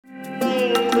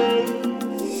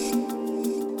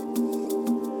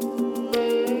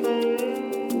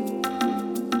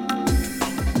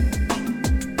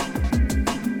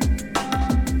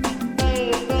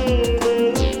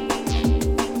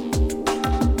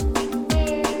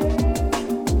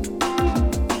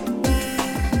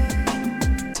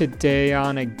Today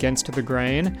on Against the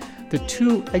Grain, the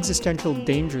two existential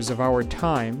dangers of our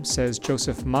time, says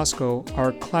Joseph Moskow,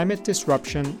 are climate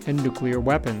disruption and nuclear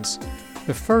weapons.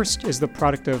 The first is the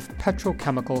product of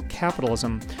petrochemical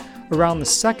capitalism. Around the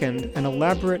second, an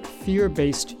elaborate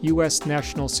fear-based U.S.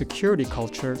 national security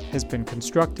culture has been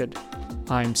constructed.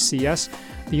 I'm CS.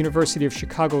 The University of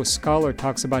Chicago scholar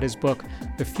talks about his book,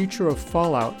 The Future of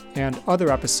Fallout, and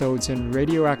other episodes in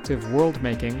radioactive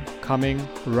world-making, coming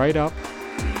right up.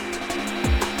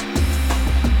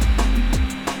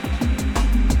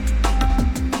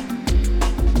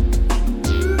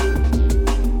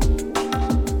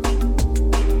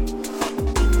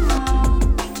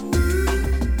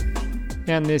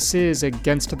 And this is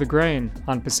Against the Grain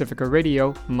on Pacifica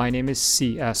Radio. My name is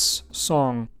C.S.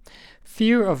 Song.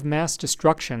 Fear of mass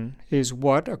destruction is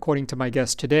what, according to my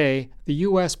guest today, the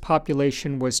U.S.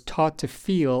 population was taught to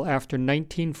feel after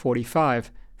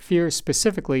 1945, fear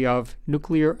specifically of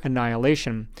nuclear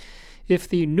annihilation. If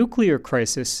the nuclear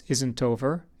crisis isn't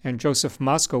over, and Joseph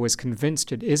Moskow is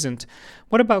convinced it isn't,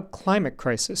 what about climate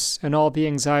crisis and all the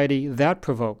anxiety that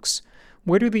provokes?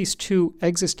 Where do these two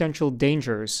existential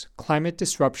dangers, climate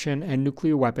disruption and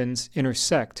nuclear weapons,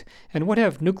 intersect? And what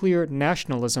have nuclear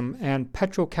nationalism and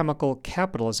petrochemical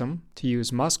capitalism, to use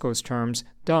Moskow's terms,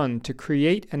 done to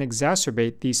create and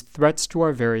exacerbate these threats to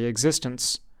our very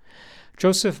existence?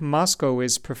 Joseph Moskow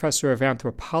is professor of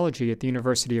anthropology at the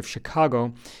University of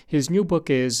Chicago. His new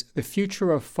book is The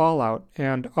Future of Fallout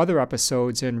and Other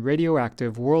Episodes in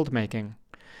Radioactive World-Making.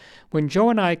 When Joe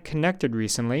and I connected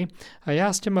recently, I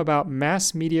asked him about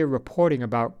mass media reporting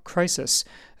about crisis,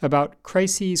 about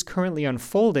crises currently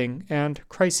unfolding and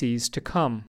crises to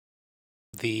come.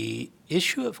 The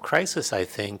issue of crisis, I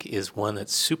think, is one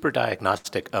that's super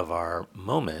diagnostic of our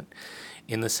moment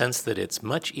in the sense that it's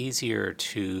much easier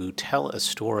to tell a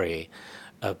story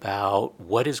about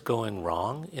what is going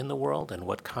wrong in the world and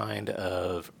what kind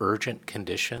of urgent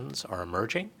conditions are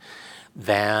emerging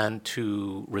than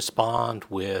to respond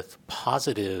with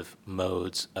positive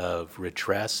modes of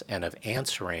redress and of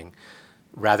answering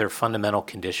rather fundamental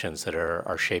conditions that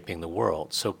are shaping the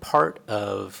world. So part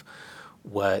of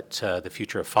what The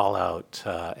Future of Fallout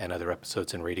and other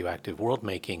episodes in radioactive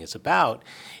world-making is about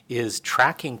is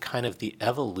tracking kind of the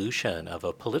evolution of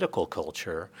a political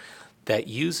culture that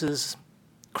uses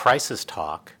crisis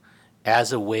talk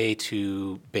as a way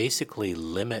to basically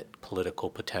limit political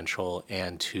potential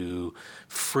and to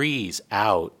freeze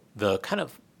out the kind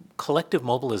of collective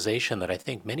mobilization that I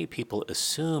think many people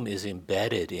assume is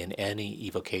embedded in any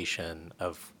evocation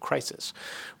of crisis,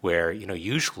 where,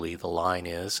 usually the line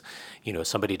is,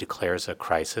 somebody declares a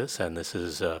crisis and this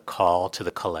is a call to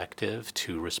the collective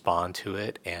to respond to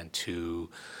it and to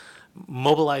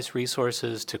mobilize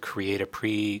resources to create a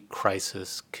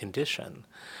pre-crisis condition.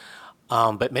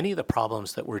 But many of the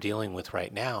problems that we're dealing with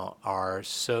right now are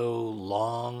so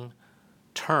long-term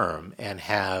and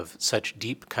have such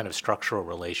deep kind of structural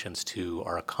relations to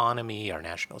our economy, our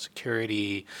national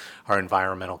security, our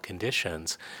environmental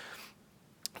conditions,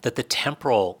 that the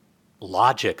temporal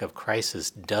logic of crisis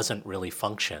doesn't really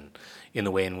function in the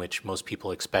way in which most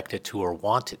people expect it to or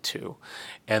want it to.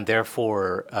 And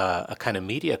therefore, a kind of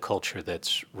media culture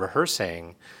that's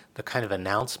rehearsing the kind of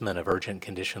announcement of urgent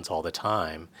conditions all the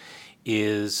time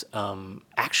is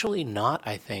actually not,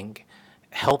 I think,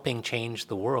 helping change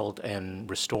the world and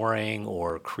restoring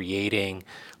or creating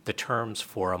the terms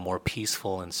for a more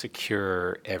peaceful and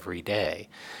secure every day.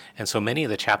 And so many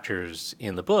of the chapters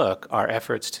in the book are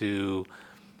efforts to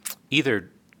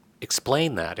either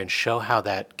explain that and show how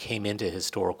that came into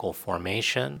historical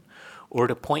formation, or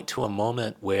to point to a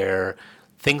moment where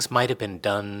things might have been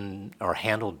done or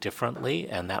handled differently,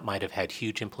 and that might have had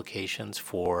huge implications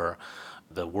for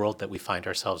the world that we find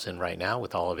ourselves in right now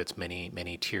with all of its many,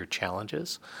 many tiered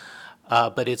challenges.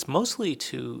 But it's mostly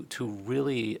to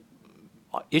really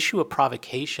issue a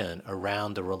provocation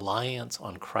around the reliance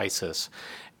on crisis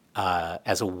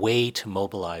as a way to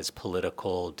mobilize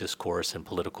political discourse and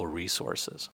political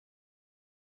resources.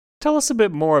 Tell us a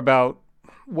bit more about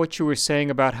what you were saying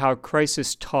about how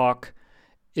crisis talk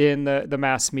in the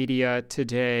mass media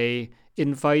today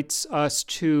invites us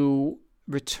to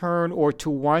return or to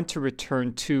want to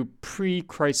return to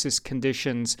pre-crisis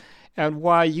conditions, and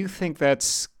why you think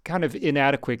that's kind of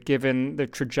inadequate given the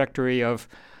trajectory of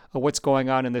what's going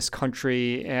on in this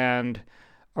country and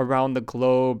around the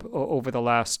globe over the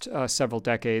last several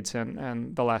decades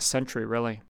and the last century,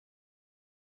 really.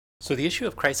 So the issue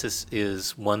of crisis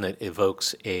is one that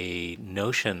evokes a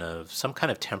notion of some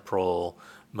kind of temporal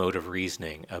mode of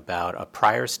reasoning about a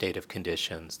prior state of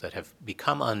conditions that have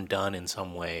become undone in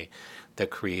some way that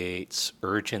creates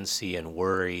urgency and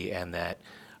worry, and that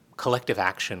collective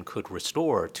action could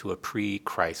restore to a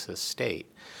pre-crisis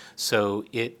state. So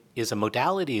it is a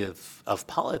modality of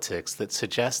politics that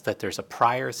suggests that there's a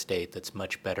prior state that's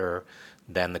much better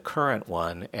than the current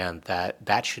one, and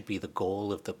that should be the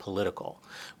goal of the political,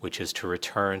 which is to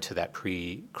return to that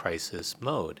pre-crisis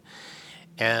mode.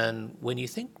 And when you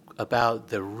think about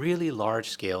the really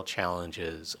large-scale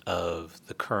challenges of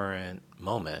the current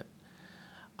moment,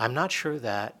 I'm not sure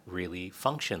that really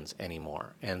functions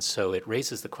anymore. And so it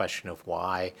raises the question of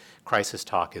why crisis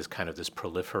talk is kind of this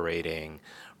proliferating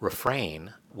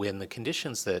refrain when the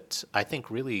conditions that I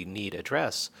think really need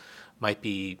address might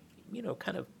be,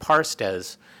 kind of parsed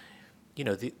as,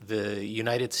 the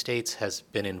United States has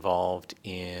been involved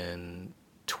in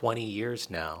 20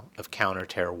 years now of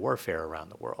counterterror warfare around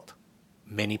the world.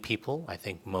 Many people, I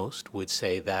think most, would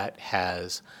say that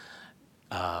has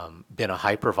been a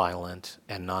hyper-violent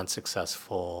and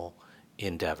non-successful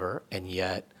endeavor, and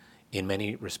yet in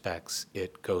many respects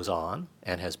it goes on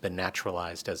and has been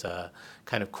naturalized as a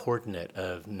kind of coordinate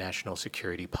of national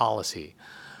security policy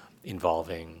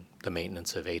involving the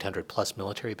maintenance of 800 plus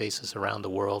military bases around the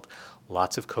world,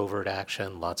 lots of covert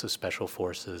action, lots of special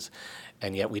forces,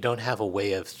 and yet we don't have a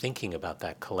way of thinking about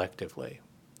that collectively.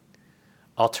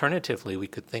 Alternatively, we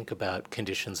could think about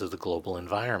conditions of the global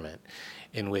environment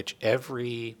in which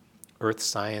every earth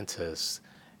scientist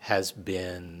has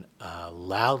been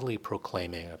loudly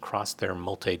proclaiming across their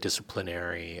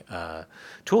multidisciplinary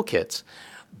toolkits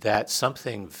that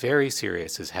something very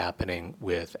serious is happening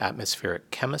with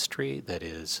atmospheric chemistry that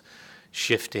is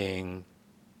shifting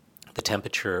the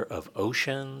temperature of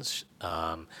oceans,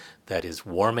 that is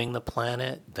warming the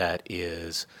planet, that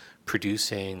is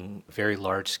producing very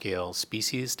large-scale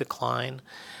species decline,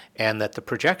 and that the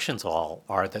projections all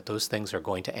are that those things are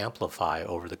going to amplify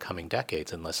over the coming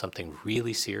decades unless something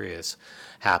really serious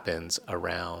happens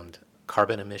around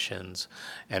carbon emissions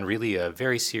and really a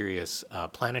very serious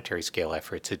planetary scale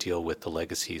effort to deal with the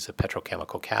legacies of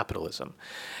petrochemical capitalism.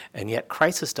 And yet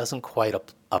crisis doesn't quite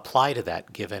apply to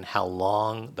that given how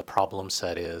long the problem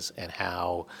set is and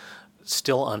how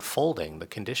still unfolding the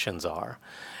conditions are.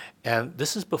 And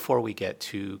this is before we get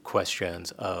to questions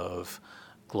of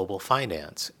global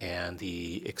finance and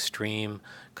the extreme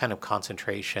kind of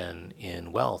concentration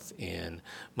in wealth in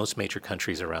most major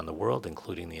countries around the world,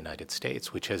 including the United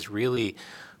States, which has really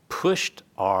pushed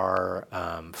our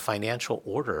financial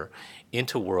order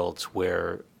into worlds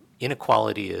where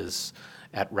inequality is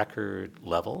at record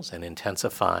levels and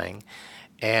intensifying.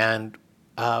 And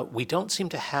we don't seem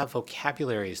to have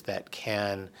vocabularies that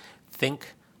can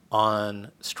think on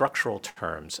structural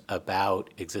terms about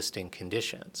existing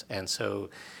conditions. And so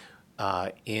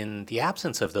in the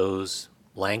absence of those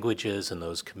languages and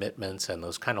those commitments and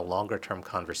those kind of longer term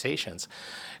conversations,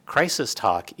 crisis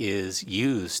talk is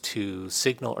used to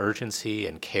signal urgency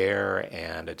and care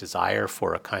and a desire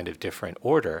for a kind of different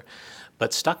order.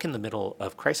 But stuck in the middle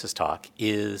of crisis talk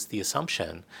is the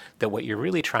assumption that what you're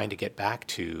really trying to get back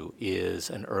to is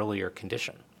an earlier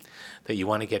condition, that you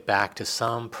want to get back to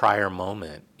some prior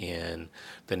moment in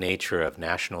the nature of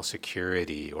national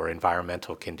security or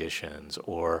environmental conditions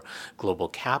or global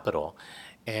capital.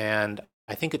 And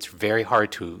I think it's very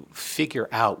hard to figure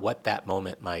out what that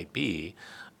moment might be,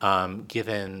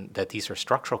 given that these are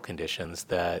structural conditions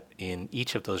that in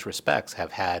each of those respects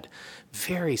have had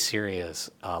very serious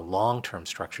long-term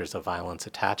structures of violence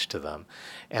attached to them,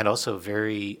 and also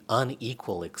very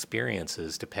unequal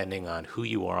experiences depending on who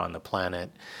you are on the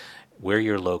planet, where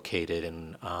you're located,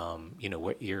 and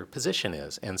what your position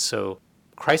is. And so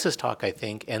crisis talk, I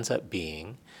think, ends up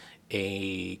being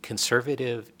a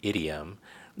conservative idiom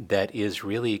that is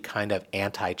really kind of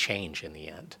anti-change in the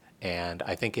end. And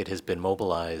I think it has been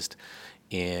mobilized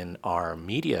in our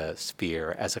media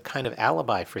sphere as a kind of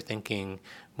alibi for thinking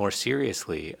more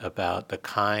seriously about the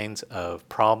kinds of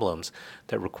problems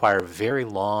that require very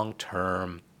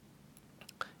long-term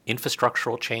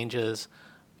infrastructural changes,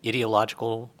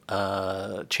 ideological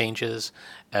changes,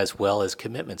 as well as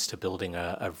commitments to building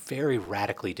a very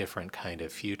radically different kind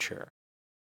of future.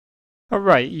 All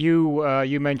right.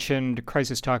 You mentioned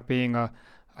crisis talk being a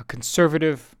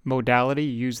conservative modality.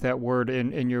 You use that word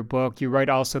in your book. You write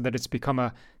also that it's become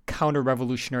a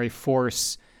counter-revolutionary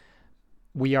force.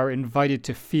 We are invited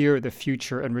to fear the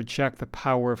future and reject the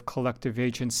power of collective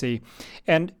agency.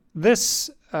 And this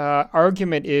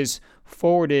argument is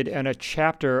forwarded in a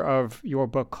chapter of your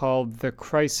book called The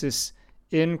Crisis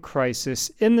in Crisis.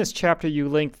 In this chapter, you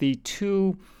link the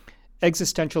two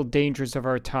existential dangers of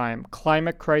our time,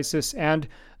 climate crisis and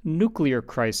nuclear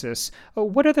crisis.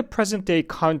 What are the present-day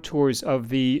contours of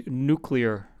the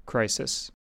nuclear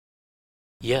crisis?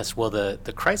 Yes, well,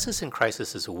 the crisis in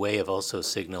crisis is a way of also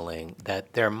signaling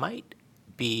that there might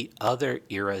be other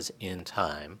eras in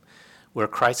time where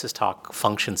crisis talk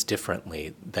functions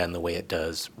differently than the way it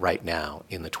does right now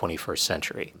in the 21st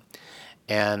century.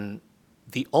 And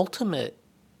the ultimate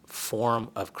form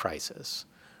of crisis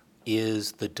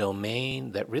is the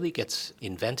domain that really gets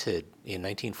invented in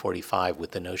 1945 with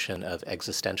the notion of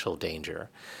existential danger.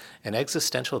 And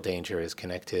existential danger is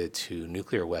connected to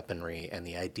nuclear weaponry and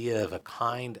the idea of a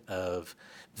kind of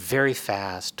very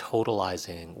fast,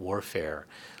 totalizing warfare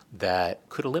that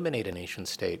could eliminate a nation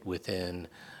state within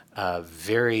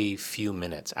very few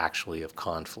minutes, actually, of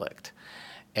conflict.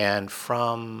 And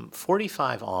from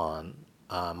 45 on,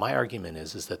 my argument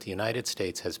is that the United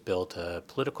States has built a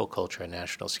political culture, a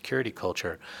national security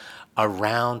culture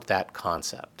around that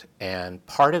concept. And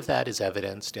part of that is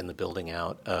evidenced in the building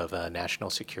out of a national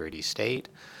security state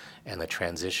and the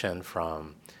transition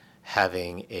from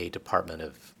having a Department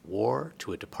of War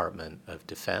to a Department of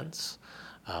Defense,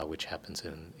 which happens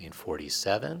in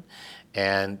 47.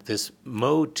 And this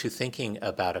mode to thinking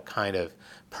about a kind of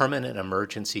permanent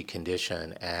emergency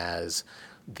condition as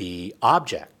the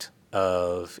object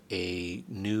of a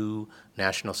new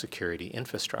national security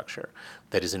infrastructure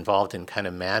that is involved in kind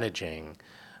of managing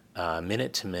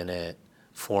minute-to-minute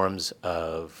forms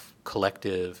of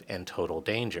collective and total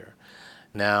danger.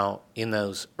 Now, in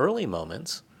those early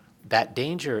moments, that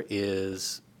danger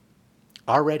is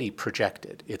already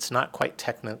projected. It's not quite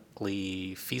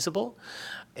technically feasible.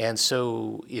 And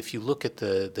so if you look at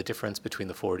the difference between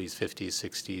the 40s, 50s,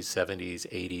 60s, 70s,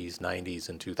 80s, 90s,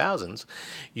 and 2000s,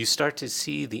 you start to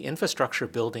see the infrastructure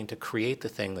building to create the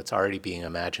thing that's already being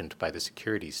imagined by the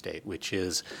security state, which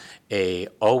is a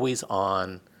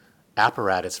always-on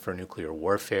apparatus for nuclear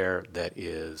warfare that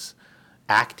is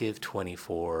active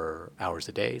 24 hours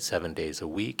a day, 7 days a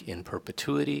week in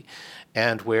perpetuity,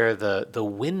 and where the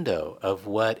window of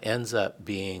what ends up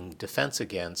being defense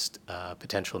against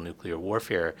potential nuclear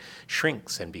warfare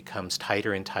shrinks and becomes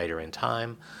tighter and tighter in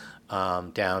time,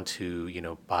 down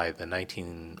to, by the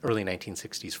early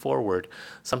 1960s forward,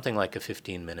 something like a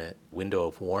 15-minute window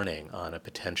of warning on a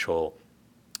potential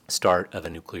start of a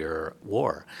nuclear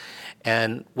war.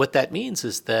 And what that means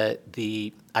is that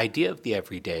the idea of the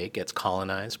everyday gets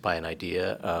colonized by an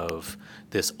idea of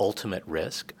this ultimate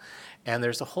risk. And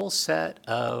there's a whole set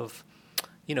of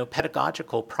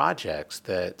pedagogical projects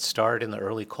that start in the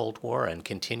early Cold War and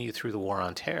continue through the War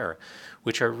on Terror,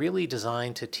 which are really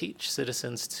designed to teach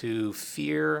citizens to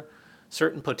fear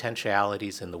certain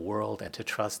potentialities in the world and to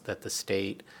trust that the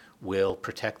state will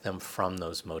protect them from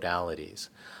those modalities.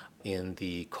 In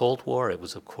the Cold War, it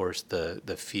was, of course, the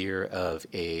fear of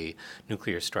a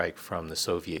nuclear strike from the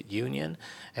Soviet Union.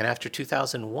 And after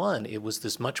 2001, it was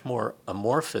this much more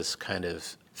amorphous kind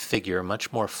of figure,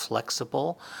 much more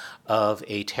flexible, of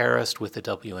a terrorist with a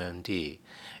WMD.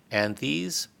 And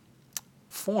these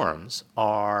forms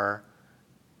are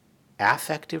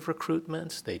affective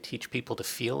recruitments. They teach people to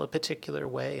feel a particular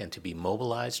way and to be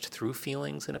mobilized through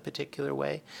feelings in a particular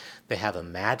way. They have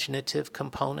imaginative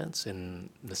components in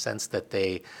the sense that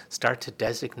they start to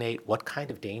designate what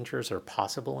kind of dangers are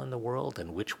possible in the world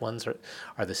and which ones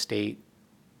are the state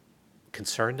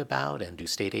concerned about and do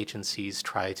state agencies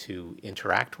try to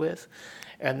interact with.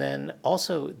 And then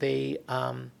also they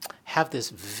have this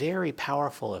very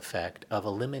powerful effect of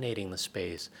eliminating the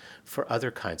space for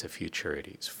other kinds of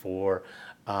futurities, for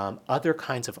other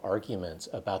kinds of arguments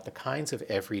about the kinds of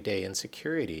everyday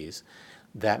insecurities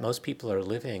that most people are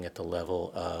living at the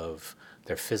level of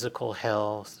their physical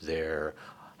health, their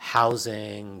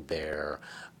housing, their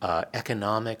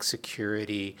economic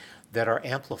security, that are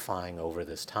amplifying over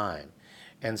this time.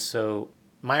 And so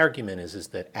my argument is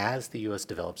that as the U.S.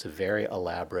 develops a very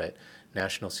elaborate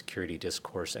national security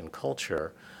discourse and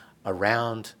culture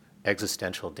around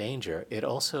existential danger, it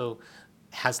also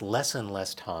has less and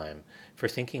less time for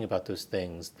thinking about those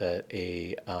things that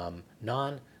a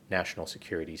non-national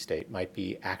security state might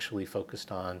be actually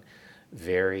focused on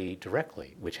very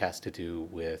directly, which has to do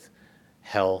with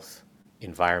health,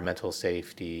 environmental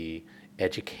safety,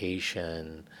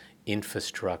 education,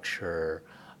 infrastructure,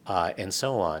 and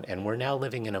so on. And we're now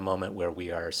living in a moment where we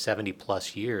are 70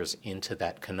 plus years into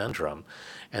that conundrum.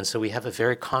 And so we have a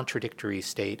very contradictory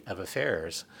state of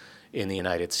affairs in the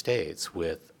United States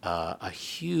with a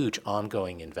huge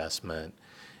ongoing investment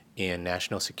in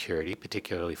national security,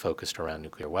 particularly focused around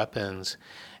nuclear weapons,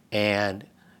 and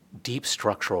deep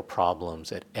structural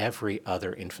problems at every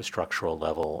other infrastructural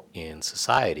level in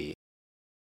society.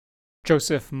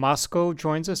 Joseph Moskow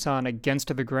joins us on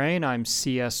Against the Grain. I'm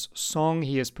C.S. Song.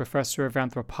 He is professor of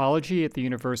anthropology at the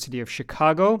University of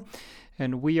Chicago.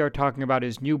 and we are talking about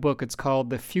his new book. It's called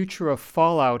The Future of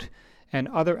Fallout and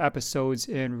Other Episodes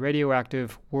in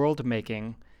Radioactive World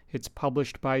Making. It's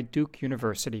published by Duke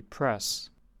University Press.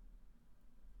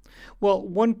 Well,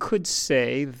 one could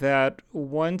say that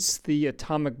once the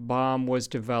atomic bomb was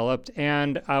developed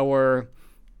and our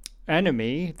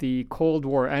enemy, the Cold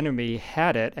War enemy,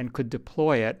 had it and could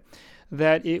deploy it,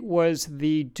 that it was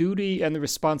the duty and the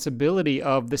responsibility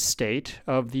of the state,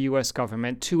 of the U.S.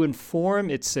 government, to inform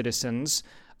its citizens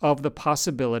of the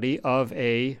possibility of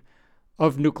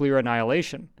nuclear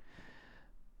annihilation.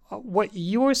 What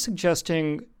you're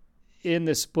suggesting in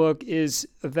this book is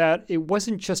that it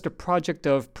wasn't just a project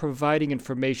of providing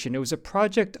information, it was a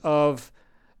project of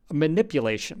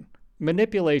manipulation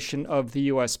of the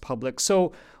U.S. public.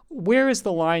 So where is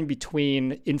the line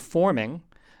between informing,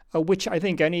 which I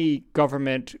think any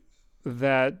government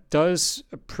that does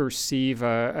perceive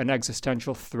an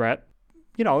existential threat,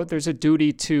 there's a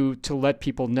duty to let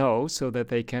people know so that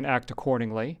they can act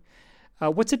accordingly.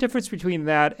 What's the difference between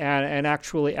that and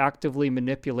actually actively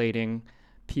manipulating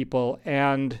people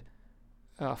and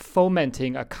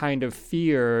fomenting a kind of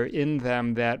fear in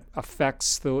them that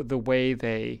affects the way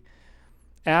they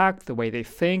act, the way they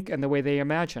think, and the way they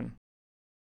imagine?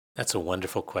 That's a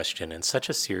wonderful question and such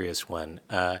a serious one.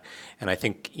 And I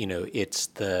think, it's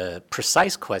the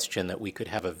precise question that we could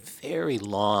have a very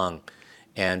long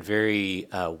and very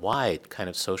wide kind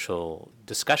of social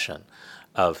discussion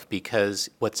of, because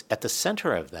what's at the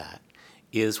center of that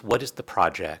is what is the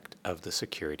project of the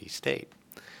security state.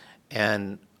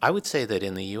 And I would say that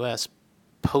in the U.S.,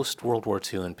 post-World War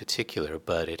II in particular,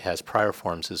 but it has prior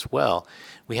forms as well,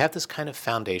 we have this kind of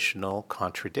foundational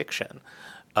contradiction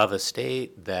of a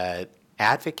state that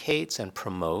advocates and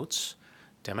promotes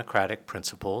democratic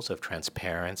principles of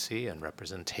transparency and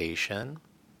representation,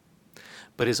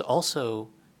 but has also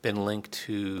been linked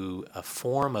to a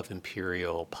form of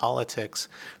imperial politics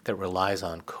that relies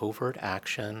on covert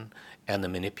action and the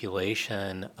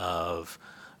manipulation of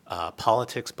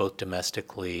politics both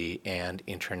domestically and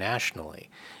internationally.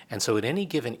 And so at any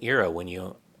given era, when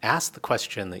you ask the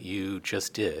question that you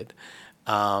just did,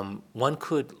 one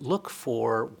could look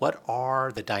for what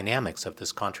are the dynamics of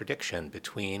this contradiction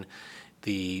between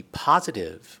the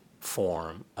positive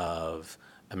form of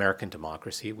American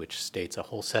democracy, which states a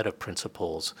whole set of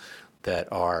principles that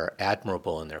are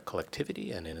admirable in their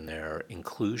collectivity and in their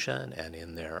inclusion and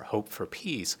in their hope for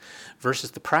peace,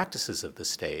 versus the practices of the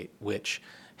state, which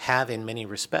have in many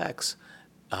respects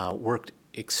worked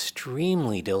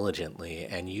extremely diligently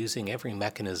and using every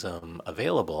mechanism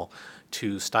available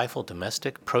to stifle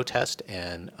domestic protest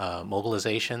and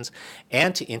mobilizations,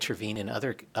 and to intervene in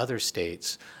other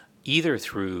states, either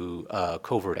through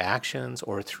covert actions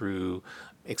or through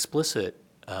explicit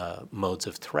modes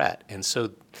of threat. And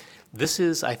so this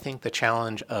is, I think, the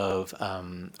challenge of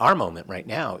our moment right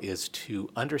now, is to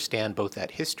understand both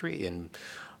that history in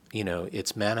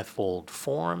its manifold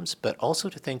forms, but also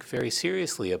to think very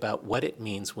seriously about what it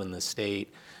means when the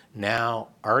state now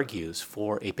argues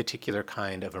for a particular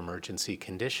kind of emergency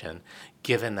condition,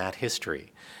 given that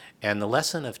history. And the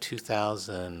lesson of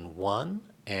 2001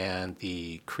 and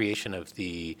the creation of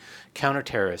the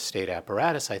counterterrorist state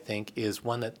apparatus, I think, is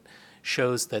one that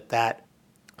shows that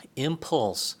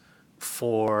impulse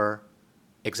for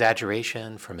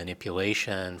exaggeration, for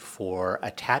manipulation, for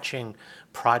attaching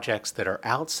projects that are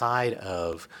outside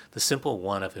of the simple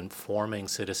one of informing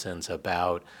citizens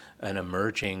about an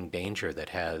emerging danger that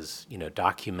has,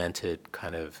 documented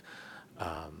kind of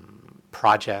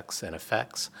projects and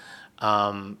effects,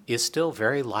 is still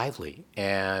very lively,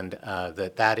 and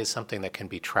that is something that can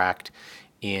be tracked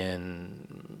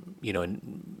in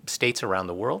states around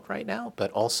the world right now,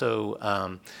 but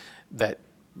also that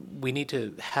we need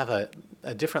to have a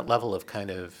different level of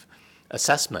kind of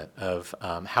assessment of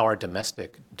how our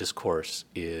domestic discourse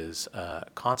is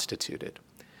constituted.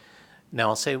 Now,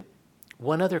 I'll say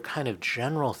one other kind of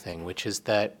general thing, which is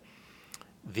that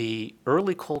the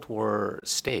early Cold War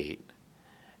state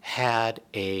had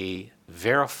a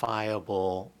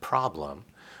verifiable problem,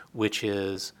 which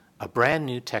is a brand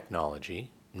new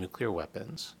technology, nuclear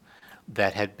weapons,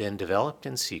 that had been developed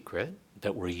in secret,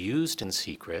 that were used in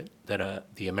secret, that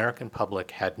the American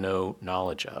public had no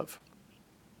knowledge of.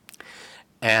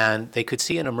 And they could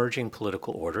see an emerging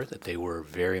political order that they were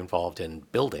very involved in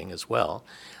building as well,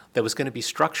 that was going to be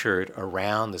structured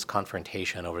around this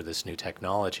confrontation over this new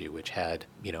technology, which had,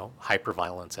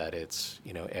 hyperviolence at its,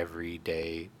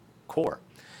 everyday core.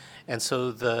 And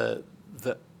so the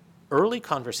early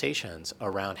conversations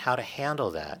around how to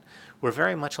handle that were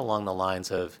very much along the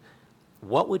lines of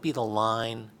what would be the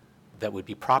line that would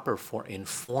be proper for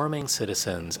informing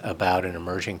citizens about an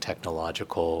emerging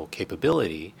technological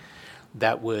capability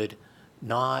that would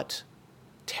not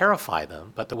terrify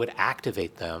them, but that would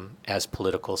activate them as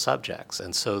political subjects.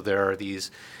 And so there are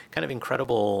these kind of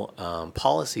incredible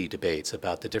policy debates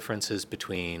about the differences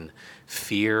between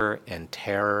fear and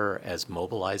terror as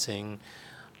mobilizing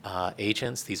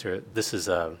agents. This is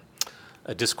a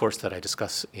discourse that I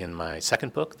discuss in my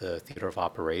second book, The Theater of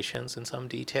Operations, in some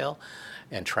detail,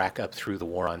 and track up through the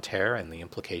War on Terror and the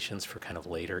implications for kind of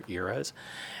later eras.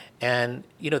 And,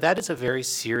 that is a very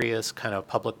serious kind of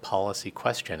public policy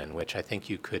question in which I think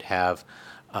you could have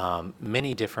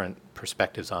many different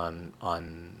perspectives on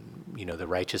the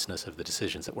righteousness of the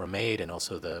decisions that were made and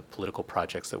also the political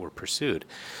projects that were pursued.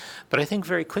 But I think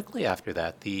very quickly after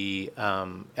that, the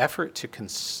effort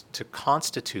to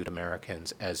constitute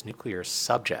Americans as nuclear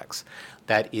subjects,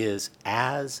 that is,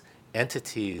 as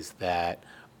entities that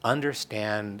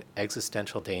understand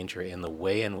existential danger in a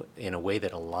way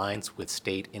that aligns with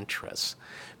state interests,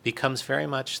 becomes very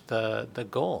much the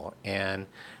goal. And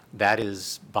that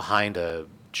is behind a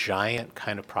giant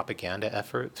kind of propaganda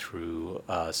effort through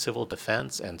civil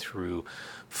defense and through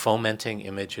fomenting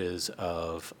images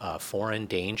of foreign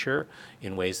danger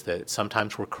in ways that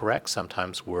sometimes were correct,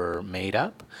 sometimes were made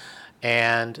up.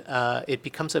 And it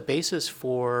becomes a basis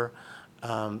for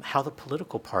how the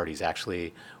political parties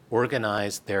actually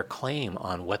organize their claim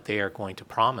on what they are going to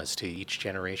promise to each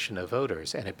generation of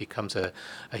voters. And it becomes a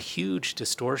huge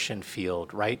distortion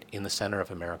field right in the center of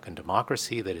American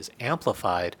democracy that is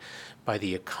amplified by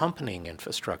the accompanying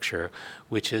infrastructure,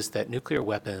 which is that nuclear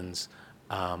weapons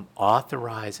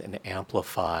authorize and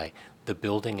amplify the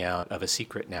building out of a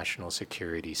secret national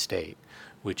security state,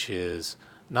 which is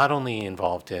not only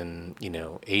involved in,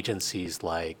 agencies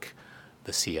like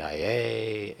the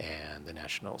CIA and the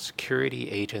national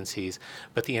security agencies,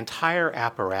 but the entire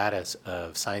apparatus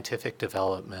of scientific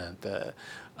development, the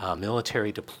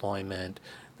military deployment,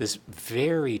 this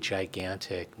very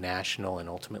gigantic national and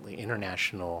ultimately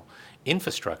international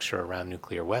infrastructure around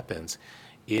nuclear weapons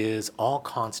is all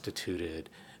constituted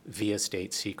via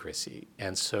state secrecy.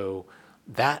 And so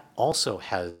that also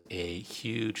has a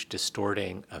huge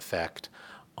distorting effect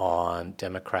on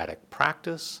democratic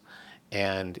practice.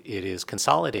 And it is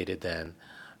consolidated then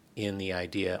in the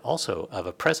idea also of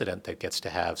a president that gets to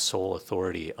have sole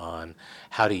authority on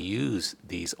how to use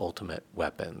these ultimate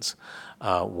weapons,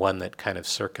 one that kind of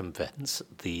circumvents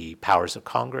the powers of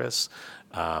Congress,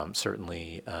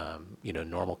 certainly,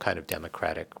 normal kind of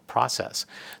democratic process.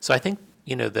 So I think,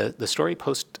 the story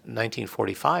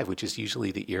post-1945, which is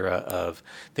usually the era of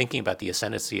thinking about the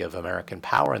ascendancy of American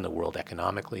power in the world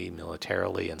economically,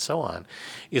 militarily, and so on,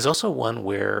 is also one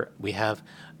where we have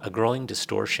a growing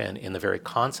distortion in the very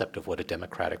concept of what a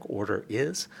democratic order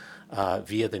is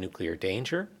via the nuclear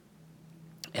danger.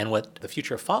 And what the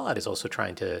future of Fallout is also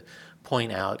trying to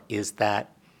point out is that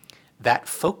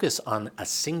focus on a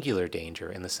singular danger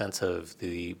in the sense of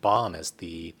the bomb as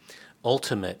the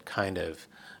ultimate kind of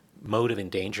mode of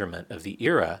endangerment of the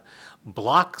era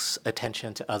blocks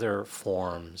attention to other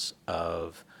forms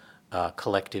of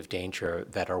collective danger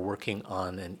that are working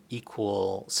on an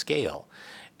equal scale.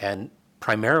 And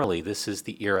primarily, this is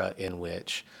the era in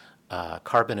which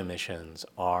carbon emissions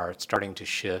are starting to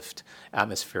shift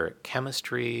atmospheric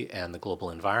chemistry and the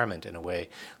global environment in a way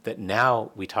that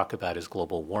now we talk about as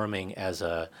global warming as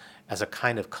a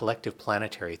kind of collective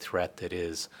planetary threat that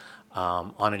is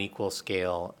on an equal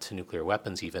scale to nuclear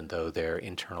weapons, even though their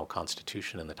internal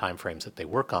constitution and the timeframes that they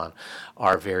work on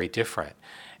are very different.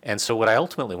 And so what I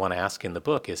ultimately want to ask in the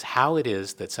book is how it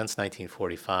is that since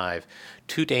 1945,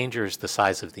 two dangers the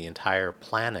size of the entire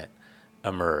planet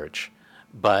emerge,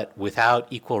 but without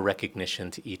equal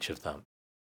recognition to each of them.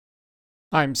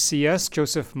 I'm CS.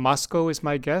 Joseph Moskow is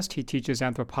my guest. He teaches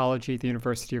anthropology at the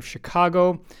University of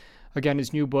Chicago. Again,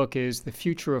 his new book is The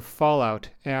Future of Fallout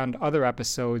and Other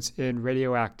Episodes in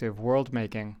Radioactive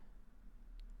Worldmaking.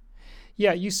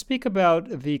 Yeah, you speak about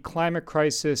the climate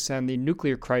crisis and the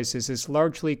nuclear crisis as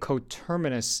largely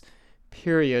coterminous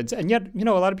periods. And yet,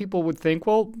 a lot of people would think,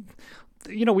 well,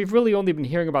 we've really only been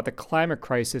hearing about the climate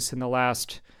crisis in the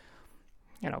last,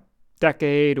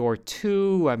 decade or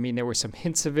two. I mean, there were some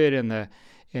hints of it in the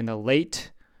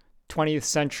late 20th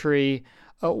century.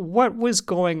 What was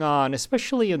going on,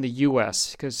 especially in the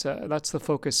U.S., because that's the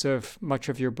focus of much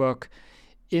of your book,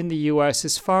 in the U.S.,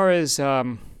 as far as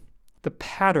the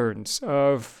patterns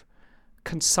of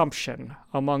consumption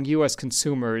among U.S.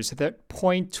 consumers that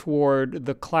point toward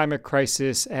the climate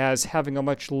crisis as having a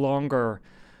much longer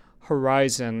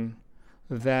horizon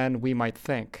than we might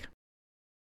think?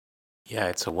 Yeah,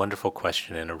 it's a wonderful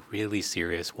question and a really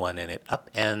serious one, and it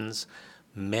upends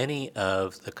many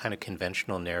of the kind of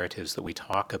conventional narratives that we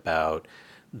talk about,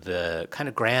 the kind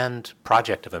of grand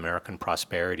project of American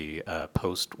prosperity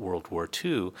post World War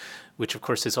II, which of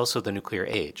course is also the nuclear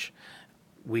age.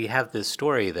 We have this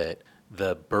story that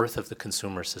the birth of the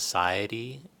consumer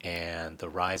society and the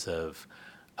rise of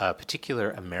a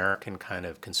particular American kind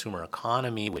of consumer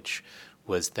economy, which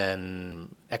was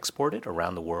then exported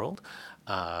around the world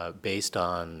based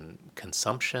on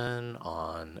consumption,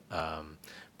 on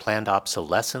planned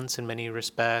obsolescence in many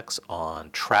respects,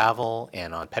 on travel,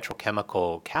 and on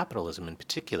petrochemical capitalism in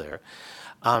particular,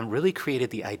 really created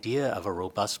the idea of a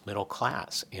robust middle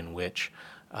class in which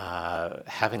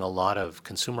having a lot of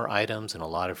consumer items and a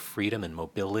lot of freedom and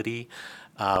mobility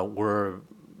were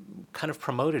kind of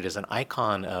promoted as an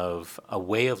icon of a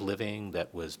way of living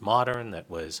that was modern, that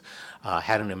was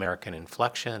had an American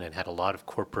inflection, and had a lot of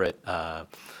corporate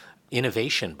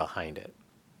innovation behind it.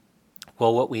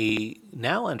 Well, what we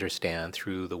now understand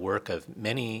through the work of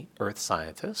many earth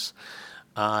scientists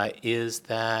is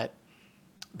that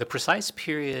the precise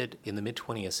period in the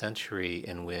mid-20th century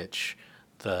in which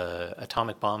the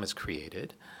atomic bomb is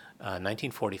created,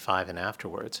 1945 and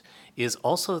afterwards, is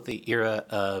also the era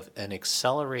of an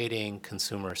accelerating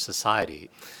consumer society.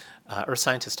 Earth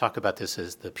scientists talk about this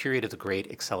as the period of the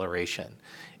Great Acceleration,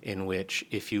 in which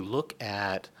if you look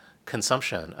at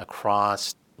consumption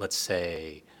across, let's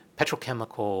say,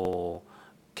 petrochemical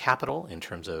capital in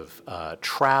terms of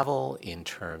travel, in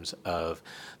terms of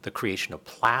the creation of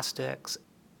plastics,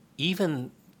 even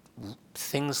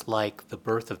things like the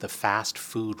birth of the fast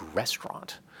food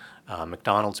restaurant,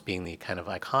 McDonald's being the kind of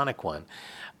iconic one,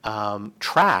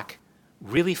 track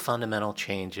really fundamental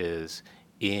changes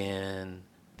in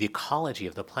the ecology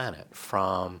of the planet,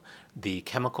 from the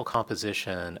chemical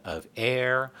composition of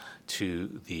air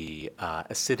to the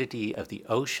acidity of the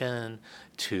ocean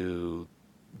to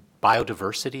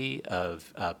biodiversity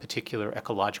of particular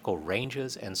ecological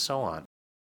ranges and so on.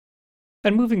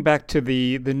 And moving back to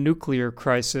the nuclear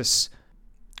crisis,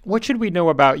 what should we know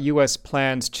about U.S.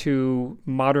 plans to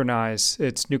modernize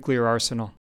its nuclear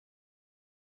arsenal?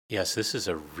 Yes, this is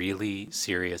a really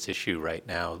serious issue right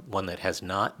now, one that has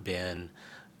not been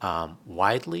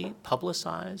widely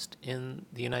publicized in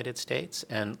the United States.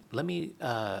 And let me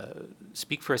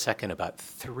speak for a second about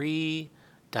three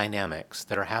dynamics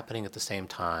that are happening at the same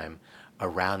time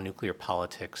around nuclear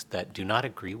politics that do not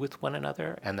agree with one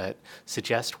another and that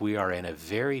suggest we are in a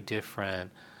very different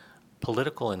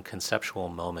political and conceptual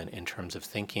moment in terms of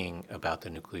thinking about the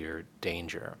nuclear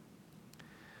danger.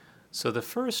 So the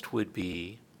first would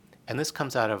be, and this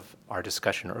comes out of our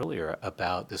discussion earlier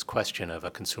about this question of a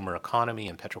consumer economy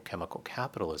and petrochemical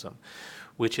capitalism,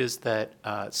 which is that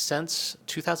since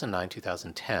 2009,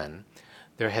 2010,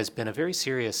 there has been a very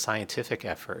serious scientific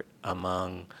effort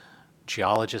among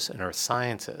geologists and earth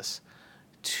scientists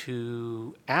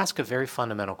to ask a very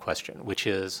fundamental question, which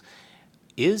is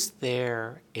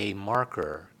there a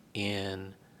marker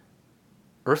in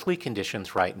earthly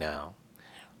conditions right now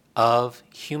of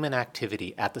human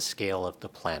activity at the scale of the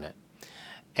planet?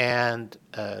 And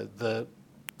the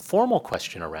formal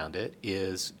question around it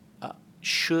is,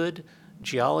 should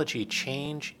geology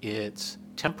change its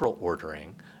temporal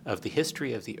ordering of the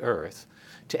history of the Earth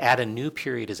to add a new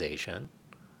periodization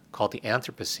called the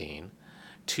Anthropocene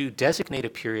to designate a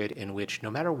period in which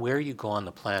no matter where you go on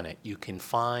the planet, you can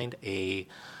find a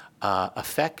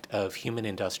effect of human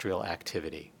industrial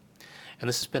activity? And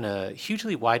this has been a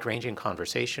hugely wide-ranging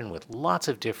conversation with lots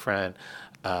of different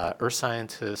earth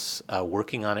scientists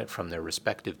working on it from their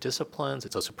respective disciplines.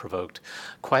 It's also provoked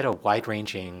quite a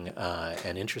wide-ranging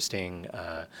and interesting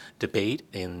debate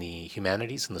in the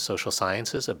humanities and the social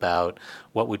sciences about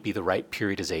what would be the right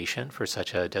periodization for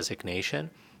such a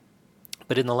designation.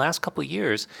 But in the last couple of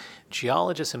years,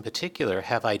 geologists in particular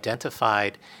have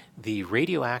identified the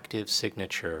radioactive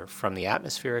signature from the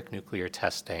atmospheric nuclear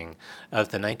testing of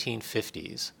the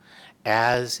 1950s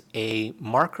as a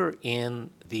marker in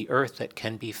the Earth that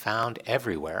can be found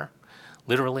everywhere,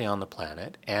 literally on the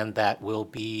planet, and that will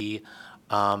be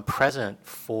present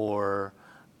for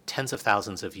tens of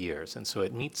thousands of years. And so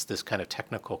it meets this kind of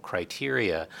technical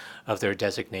criteria of their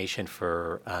designation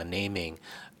for naming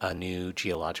a new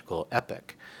geological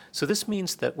epoch. So this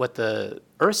means that what the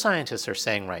earth scientists are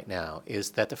saying right now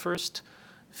is that the first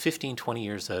 15, 20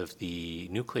 years of the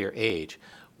nuclear age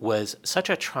was such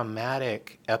a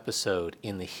traumatic episode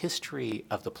in the history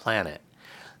of the planet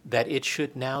that it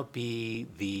should now be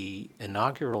the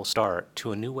inaugural start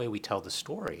to a new way we tell the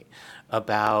story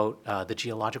about the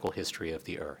geological history of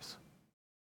the Earth.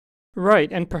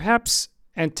 Right, and perhaps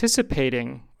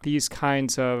anticipating these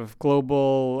kinds of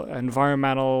global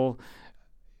environmental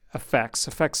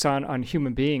effects on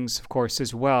human beings, of course,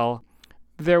 as well.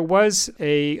 There was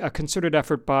a concerted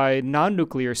effort by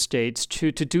non-nuclear states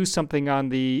to do something on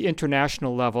the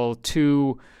international level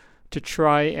to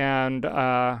try and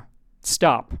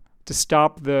stop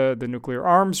the nuclear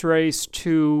arms race,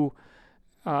 to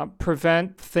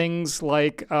prevent things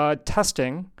like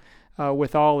testing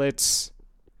with all its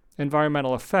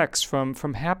environmental effects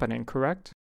from happening,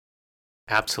 correct?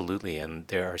 Absolutely, and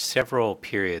there are several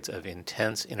periods of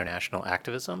intense international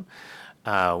activism.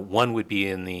 One would be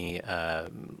in the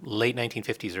late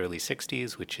 1950s, early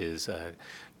 60s, which is a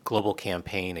global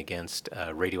campaign against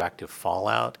radioactive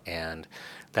fallout, and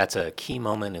that's a key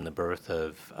moment in the birth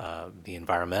of the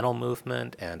environmental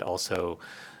movement, and also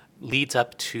leads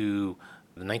up to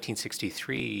the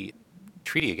 1963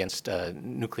 treaty against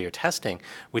nuclear testing,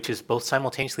 which is both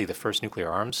simultaneously the first nuclear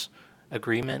arms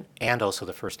agreement and also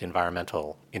the first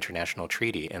environmental international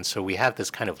treaty. And so we have this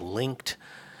kind of linked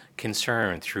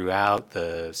concern throughout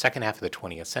the second half of the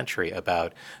 20th century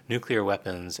about nuclear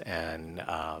weapons and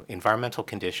environmental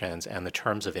conditions and the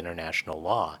terms of international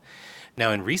law.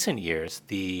 Now, in recent years,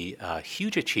 the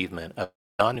huge achievement of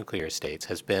non-nuclear states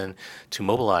has been to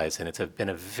mobilize, and it's been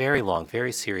a very long,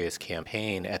 very serious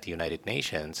campaign at the United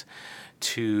Nations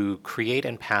to create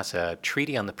and pass a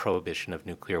treaty on the prohibition of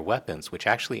nuclear weapons, which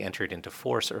actually entered into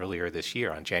force earlier this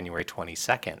year on January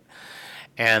 22nd.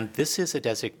 And this is a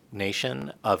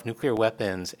designation of nuclear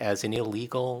weapons as an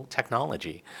illegal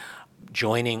technology,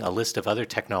 joining a list of other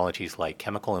technologies like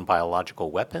chemical and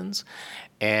biological weapons.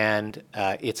 And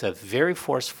it's a very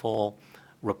forceful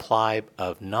reply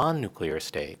of non-nuclear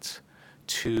states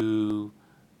to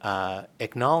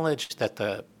acknowledge that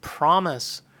the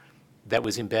promise that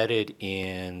was embedded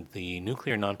in the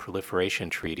Nuclear Non-Proliferation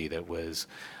Treaty that was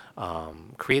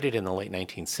created in the late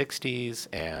 1960s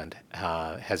and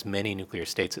has many nuclear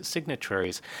states as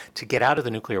signatories to get out of the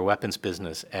nuclear weapons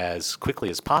business as quickly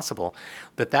as possible,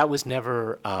 that was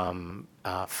never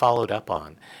followed up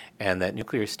on, and that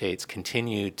nuclear states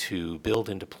continued to build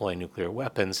and deploy nuclear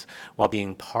weapons while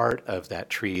being part of that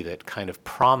treaty that kind of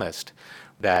promised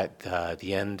that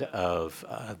the end of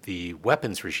the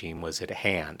weapons regime was at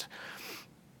hand.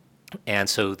 And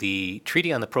so the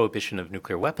Treaty on the Prohibition of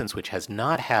Nuclear Weapons, which has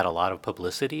not had a lot of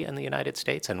publicity in the United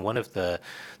States, and one of the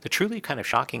truly kind of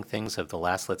shocking things of the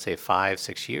last, let's say,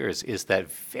 5-6 years, is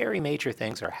that very major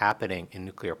things are happening in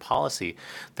nuclear policy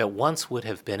that once would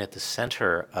have been at the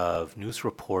center of news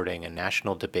reporting and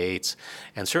national debates,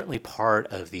 and certainly part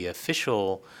of the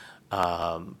official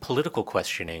political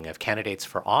questioning of candidates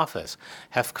for office,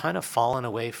 have kind of fallen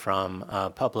away from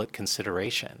public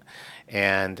consideration.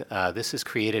 And this has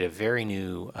created a very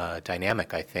new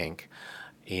dynamic, I think,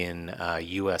 in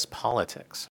U.S.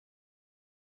 politics.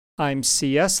 I'm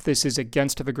CS. This is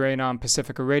Against the Grain on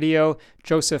Pacifica Radio.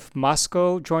 Joseph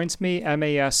Masco joins me,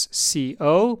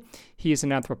 MASCO. He is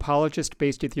an anthropologist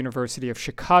based at the University of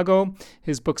Chicago.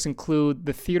 His books include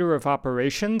The Theater of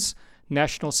Operations,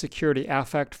 National Security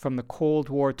Affect from the Cold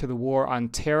War to the War on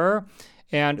Terror,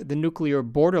 and The Nuclear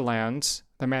Borderlands,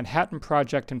 the Manhattan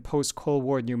Project in Post-Cold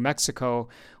War New Mexico.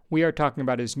 We are talking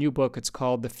about his new book. It's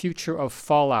called The Future of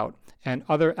Fallout and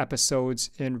Other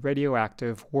Episodes in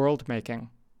Radioactive World Making.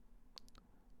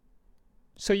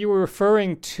 So you were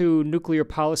referring to nuclear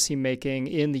policy making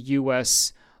in the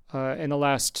U.S. In the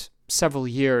last several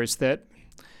years that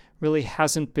really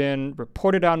hasn't been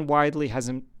reported on widely,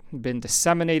 hasn't been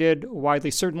disseminated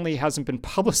widely, certainly hasn't been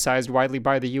publicized widely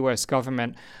by the U.S.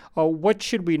 government. What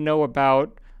should we know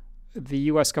about the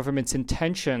U.S. government's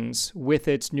intentions with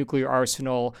its nuclear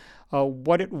arsenal,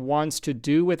 what it wants to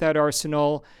do with that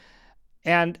arsenal,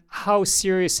 and how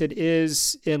serious it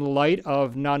is in light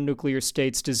of non-nuclear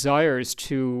states' desires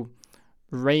to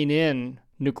rein in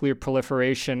nuclear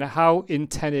proliferation, how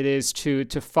intent it is to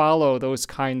follow those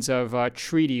kinds of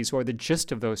treaties or the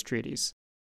gist of those treaties?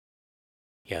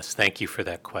 Yes, thank you for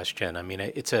that question. I mean,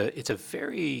 it's a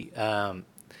very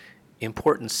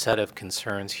important set of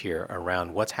concerns here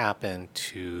around what's happened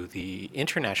to the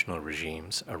international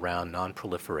regimes around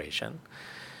non-proliferation.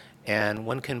 And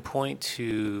one can point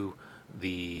to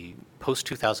the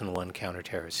post-2001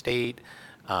 counterterrorist state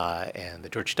and the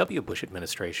George W. Bush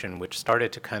administration, which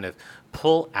started to kind of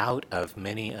pull out of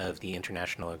many of the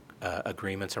international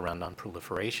agreements around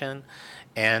non-proliferation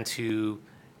and to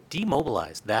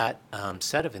demobilize that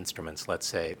set of instruments, let's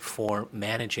say, for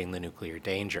managing the nuclear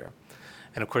danger.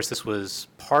 And of course, this was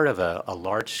part of a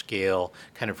large-scale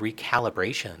kind of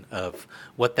recalibration of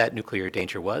what that nuclear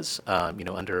danger was,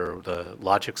 under the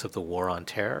logics of the war on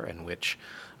terror, in which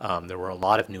there were a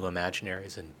lot of new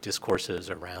imaginaries and discourses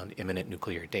around imminent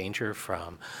nuclear danger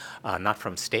from, not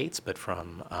from states, but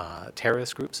from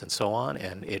terrorist groups and so on.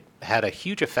 And it had a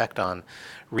huge effect on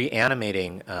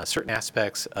reanimating certain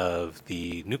aspects of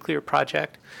the nuclear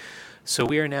project. So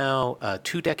we are now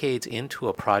 2 decades into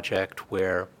a project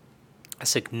where a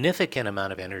significant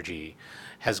amount of energy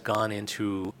has gone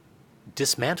into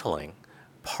dismantling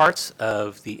parts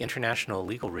of the international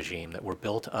legal regime that were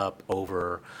built up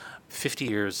over 50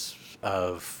 years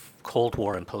of Cold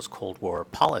War and post-Cold War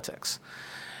politics.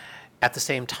 At the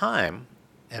same time,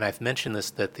 and I've mentioned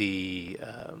this, that the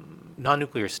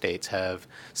non-nuclear states have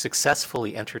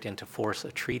successfully entered into force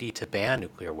a treaty to ban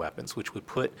nuclear weapons, which would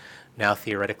put now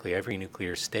theoretically every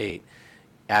nuclear state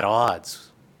at odds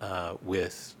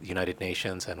with the United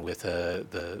Nations and with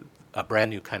a brand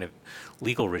new kind of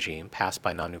legal regime passed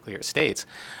by non-nuclear states.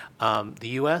 The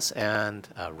U.S. and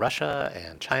Russia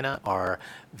and China are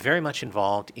very much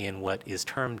involved in what is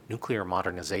termed nuclear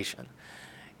modernization.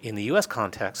 In the U.S.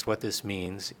 context, what this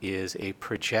means is a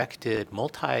projected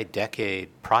multi-decade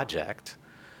project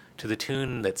to the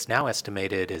tune that's now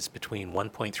estimated is between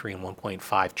 $1.3 and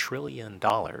 $1.5 trillion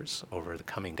over the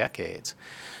coming decades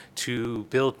to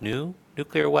build new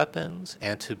nuclear weapons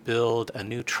and to build a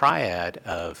new triad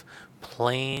of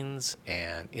planes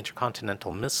and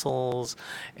intercontinental missiles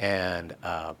and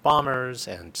bombers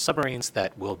and submarines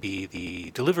that will be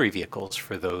the delivery vehicles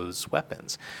for those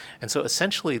weapons. And so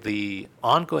essentially the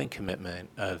ongoing commitment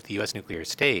of the U.S. nuclear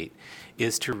state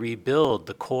is to rebuild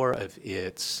the core of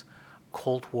its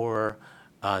Cold War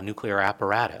nuclear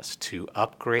apparatus, to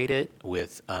upgrade it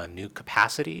with new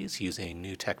capacities using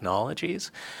new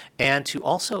technologies, and to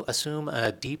also assume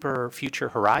a deeper future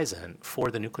horizon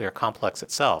for the nuclear complex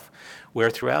itself, where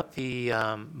throughout the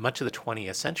much of the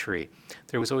 20th century,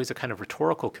 there was always a kind of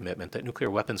rhetorical commitment that nuclear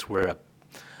weapons were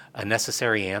a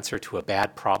necessary answer to a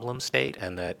bad problem state,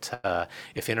 and that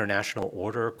if international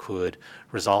order could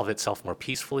resolve itself more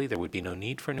peacefully, there would be no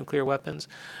need for nuclear weapons.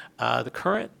 The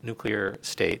current nuclear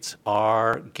states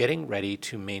are getting ready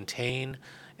to maintain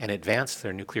and advance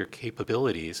their nuclear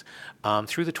capabilities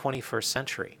through the 21st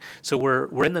century. So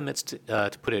we're in the midst,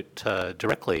 to put it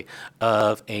directly,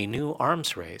 of a new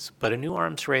arms race, but a new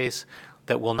arms race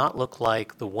that will not look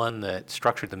like the one that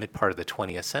structured the mid part of the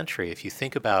 20th century. If you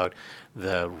think about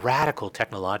the radical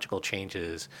technological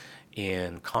changes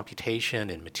in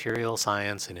computation, in material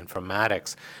science, and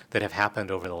informatics that have happened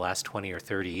over the last 20 or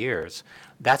 30 years,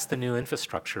 that's the new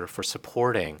infrastructure for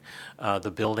supporting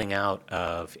the building out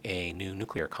of a new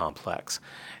nuclear complex.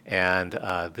 And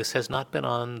this has not been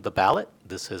on the ballot.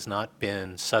 This has not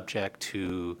been subject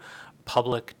to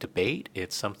public debate.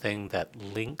 It's something that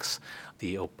links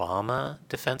the Obama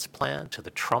defense plan to the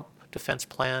Trump defense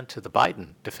plan to the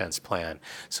Biden defense plan.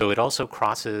 So it also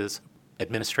crosses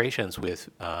administrations with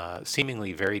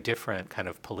seemingly very different kind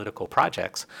of political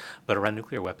projects, but around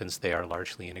nuclear weapons, they are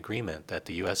largely in agreement that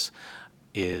the U.S.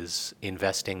 is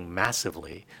investing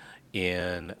massively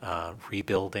in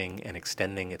rebuilding and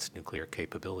extending its nuclear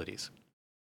capabilities.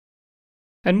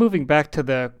 And moving back to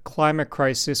the climate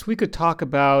crisis, we could talk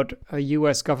about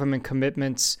U.S. government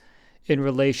commitments in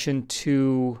relation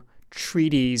to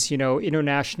treaties,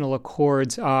 international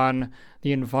accords on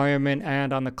the environment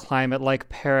and on the climate, like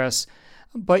Paris.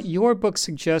 But your book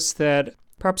suggests that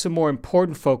perhaps a more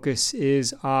important focus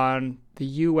is on the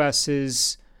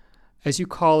U.S.'s, as you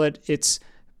call it, its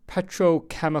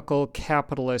petrochemical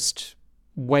capitalist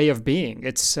way of being,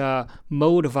 its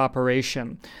mode of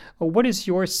operation. What is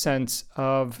your sense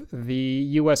of the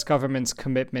U.S. government's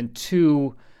commitment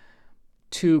to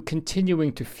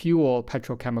continuing to fuel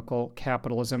petrochemical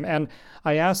capitalism? And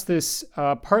I ask this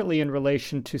partly in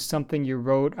relation to something you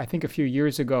wrote, I think a few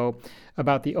years ago,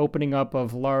 about the opening up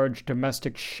of large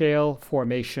domestic shale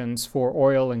formations for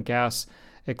oil and gas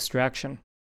extraction.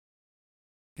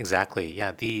 Exactly.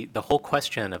 Yeah. The whole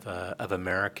question of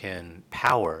American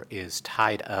power is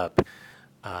tied up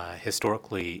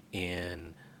historically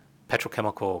in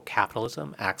petrochemical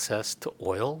capitalism, access to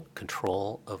oil,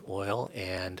 control of oil,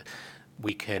 and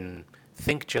we can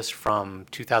think just from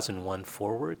 2001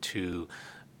 forward to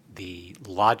the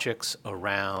logics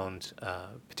around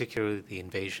particularly the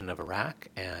invasion of Iraq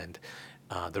and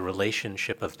the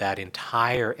relationship of that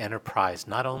entire enterprise,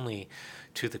 not only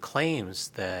to the claims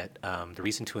that the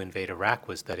reason to invade Iraq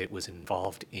was that it was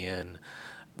involved in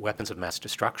weapons of mass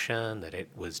destruction, that it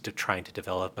was trying to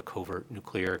develop a covert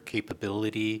nuclear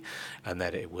capability, and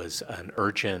that it was an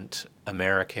urgent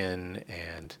American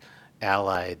and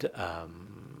allied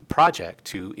project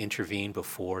to intervene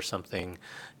before something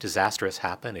disastrous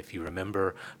happened. If you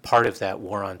remember, part of that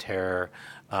war on terror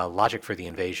logic for the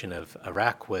invasion of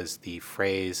Iraq was the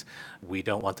phrase, "We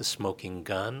don't want the smoking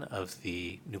gun of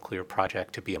the nuclear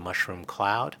project to be a mushroom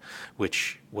cloud,"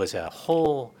 which was a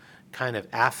whole kind of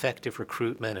affective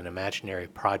recruitment and imaginary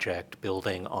project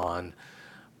building on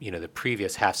the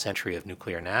previous half century of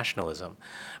nuclear nationalism.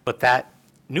 But that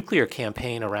nuclear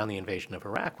campaign around the invasion of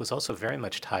Iraq was also very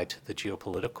much tied to the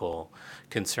geopolitical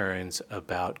concerns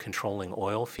about controlling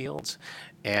oil fields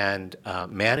and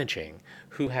managing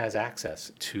who has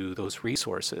access to those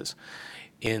resources.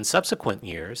 In subsequent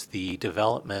years, the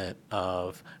development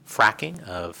of fracking,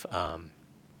 of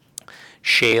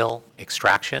shale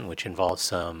extraction, which involves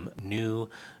some new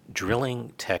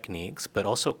drilling techniques, but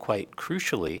also quite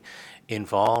crucially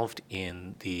involved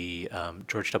in the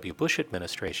George W. Bush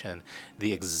administration,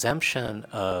 the exemption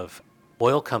of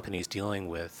oil companies dealing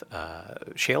with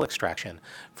shale extraction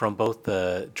from both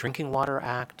the Drinking Water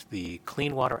Act, the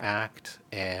Clean Water Act,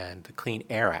 and the Clean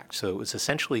Air Act. So it was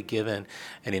essentially given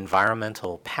an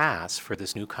environmental pass for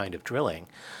this new kind of drilling.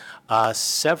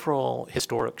 Several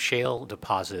historic shale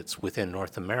deposits within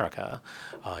North America,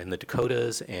 in the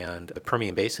Dakotas and the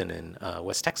Permian Basin in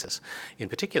West Texas in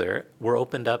particular, were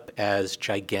opened up as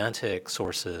gigantic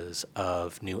sources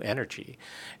of new energy.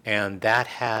 And that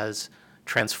has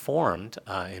transformed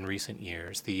in recent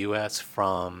years the U.S.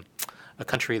 from a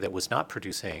country that was not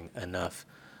producing enough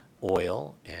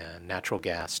oil and natural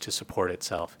gas to support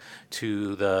itself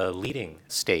to the leading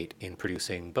state in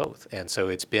producing both. And so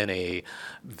it's been a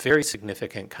very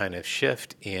significant kind of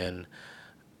shift in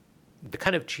the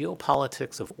kind of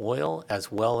geopolitics of oil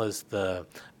as well as the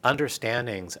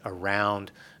understandings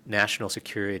around national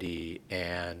security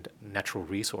and natural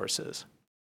resources.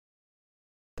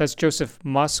 That's Joseph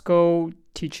Moskow,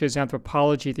 teaches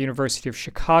anthropology at the University of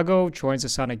Chicago, joins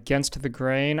us on Against the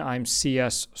Grain. I'm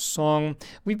C.S. Song.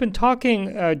 We've been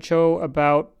talking, Joe,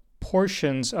 about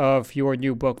portions of your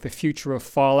new book, The Future of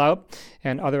Fallout,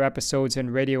 and other episodes in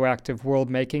Radioactive World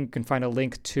Making. You can find a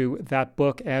link to that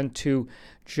book and to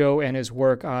Joe and his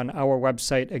work on our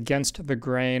website,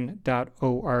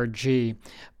 againstthegrain.org.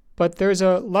 But there's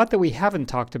a lot that we haven't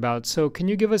talked about, so can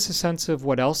you give us a sense of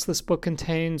what else this book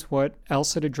contains, what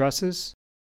else it addresses?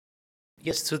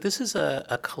 Yes, so this is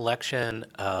a collection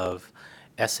of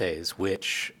essays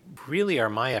which really are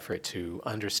my effort to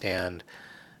understand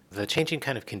the changing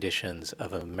kind of conditions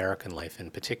of American life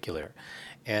in particular.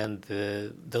 And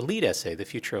the lead essay, The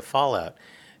Future of Fallout,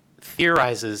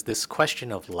 theorizes this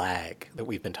question of lag that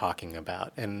we've been talking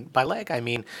about. And by lag, I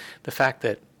mean the fact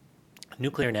that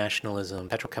nuclear nationalism,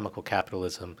 petrochemical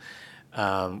capitalism,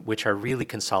 which are really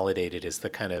consolidated as the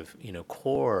kind of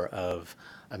core of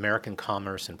American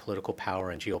commerce and political power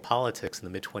and geopolitics in the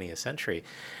mid-20th century,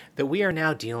 that we are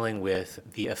now dealing with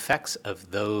the effects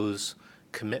of those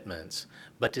commitments,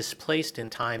 but displaced in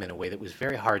time in a way that was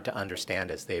very hard to understand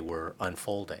as they were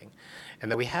unfolding. And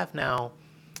that we have now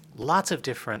lots of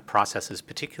different processes,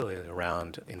 particularly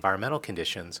around environmental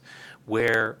conditions,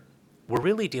 where we're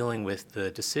really dealing with the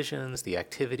decisions, the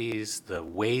activities, the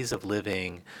ways of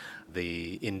living,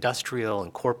 the industrial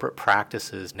and corporate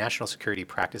practices, national security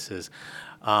practices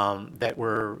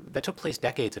that took place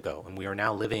decades ago, and we are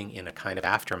now living in a kind of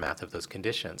aftermath of those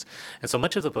conditions. And so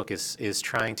much of the book is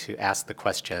trying to ask the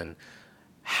question,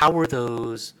 how were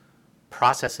those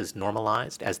processes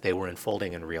normalized as they were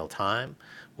unfolding in real time?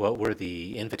 What were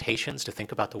the invitations to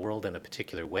think about the world in a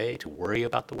particular way, to worry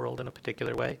about the world in a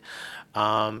particular way?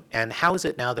 And how is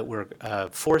it now that we're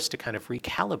forced to kind of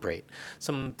recalibrate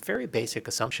some very basic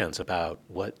assumptions about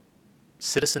what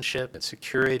citizenship and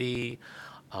security,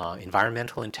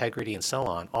 environmental integrity, and so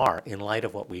on are in light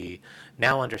of what we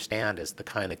now understand as the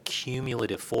kind of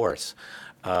cumulative force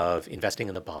of investing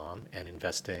in the bomb and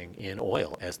investing in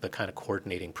oil as the kind of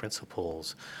coordinating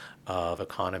principles of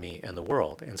economy and the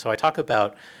world. And so I talk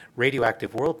about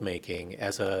radioactive world making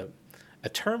as a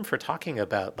term for talking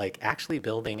about like actually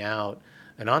building out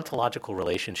an ontological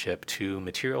relationship to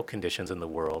material conditions in the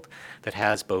world that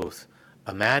has both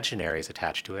imaginaries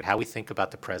attached to it, how we think about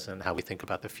the present, how we think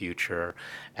about the future,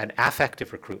 and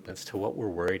affective recruitments to what we're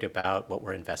worried about, what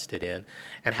we're invested in,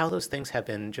 and how those things have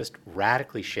been just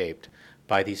radically shaped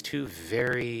by these two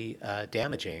very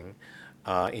damaging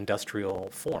industrial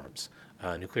forms,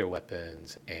 nuclear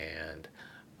weapons and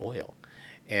oil.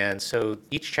 And so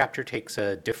each chapter takes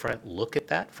a different look at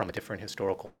that from a different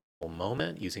historical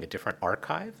moment using a different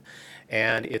archive.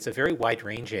 And it's a very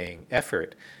wide-ranging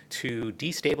effort to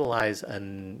destabilize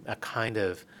a kind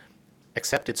of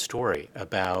accepted story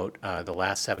about the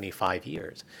last 75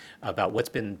 years, about what's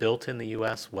been built in the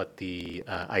U.S., what the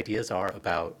ideas are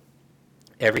about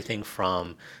everything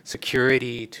from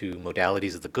security to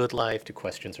modalities of the good life to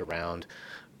questions around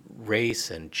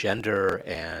race and gender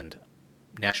and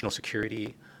national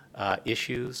security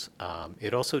issues.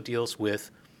 It also deals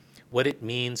with what it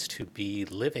means to be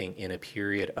living in a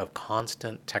period of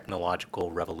constant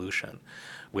technological revolution,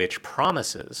 which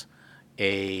promises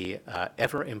a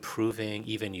ever improving,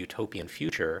 even utopian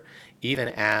future, even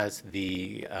as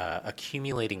the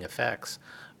accumulating effects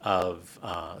of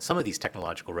some of these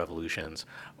technological revolutions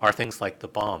are things like the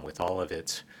bomb with all of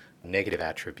its negative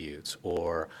attributes,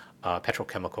 or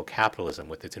petrochemical capitalism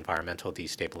with its environmental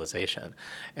destabilization.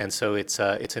 And so it's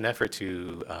an effort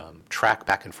to track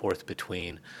back and forth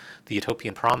between the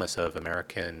utopian promise of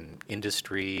American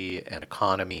industry and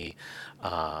economy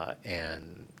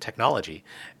and technology,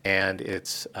 and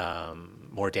its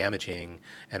more damaging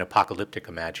and apocalyptic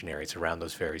imaginaries around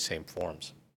those very same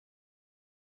forms.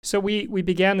 So we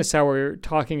began this hour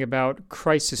talking about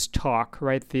crisis talk,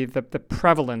 right? The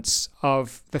prevalence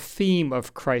of the theme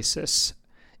of crisis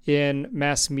in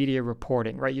mass media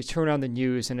reporting, right? You turn on the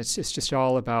news and it's just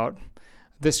all about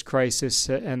this crisis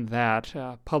and that,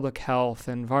 public health,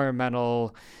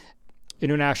 environmental,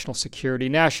 international security,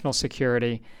 national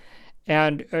security.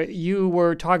 And you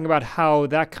were talking about how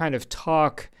that kind of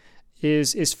talk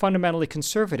is fundamentally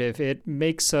conservative. It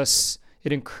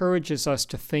encourages us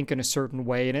to think in a certain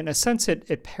way. And in a sense,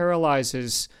 it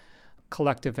paralyzes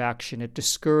collective action. It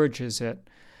discourages it.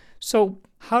 So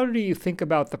how do you think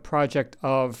about the project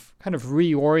of kind of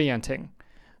reorienting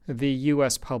the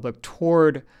U.S. public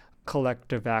toward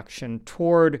collective action,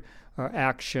 toward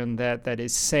action that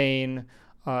is sane,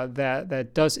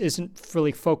 that isn't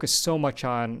really focused so much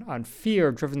on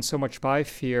fear, driven so much by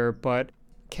fear, but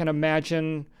can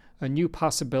imagine new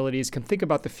possibilities, can think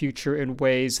about the future in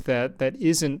ways that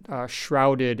isn't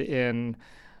shrouded in,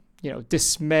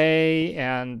 dismay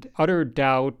and utter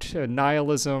doubt,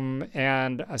 nihilism,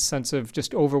 and a sense of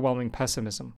just overwhelming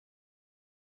pessimism?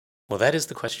 Well, that is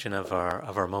the question of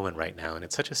our moment right now, and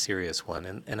it's such a serious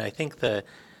one. And I think the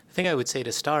thing I would say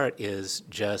to start is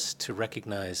just to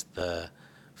recognize the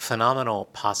phenomenal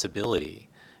possibility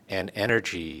and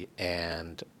energy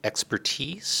and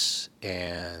expertise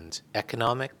and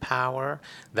economic power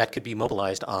that could be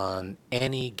mobilized on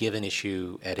any given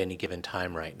issue at any given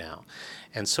time right now.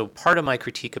 And so part of my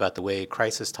critique about the way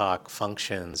crisis talk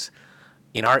functions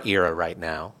in our era right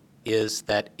now is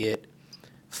that it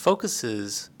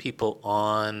focuses people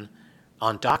on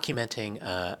documenting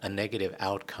a negative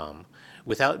outcome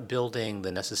without building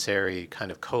the necessary kind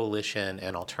of coalition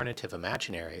and alternative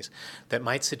imaginaries that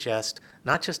might suggest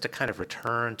not just a kind of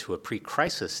return to a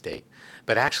pre-crisis state,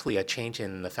 but actually a change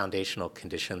in the foundational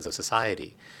conditions of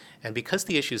society. And because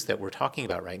the issues that we're talking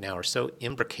about right now are so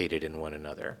imbricated in one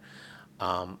another,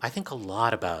 I think a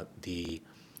lot about the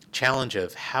challenge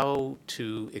of how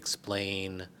to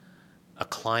explain a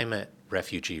climate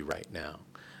refugee right now.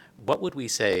 What would we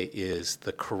say is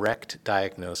the correct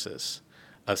diagnosis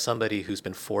of somebody who's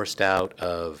been forced out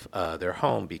of their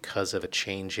home because of a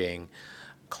changing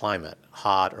climate,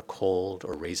 hot or cold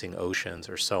or raising oceans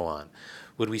or so on?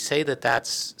 Would we say that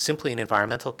that's simply an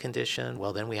environmental condition?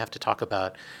 Well, then we have to talk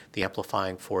about the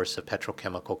amplifying force of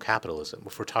petrochemical capitalism.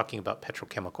 If we're talking about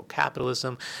petrochemical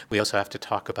capitalism, we also have to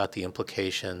talk about the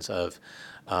implications of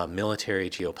military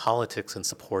geopolitics in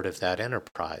support of that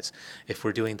enterprise. If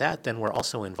we're doing that, then we're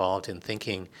also involved in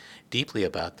thinking deeply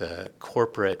about the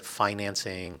corporate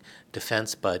financing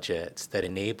defense budgets that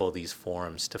enable these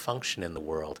forms to function in the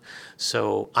world.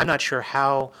 So I'm not sure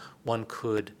how one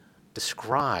could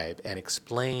describe and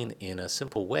explain in a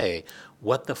simple way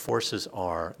what the forces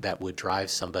are that would drive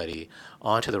somebody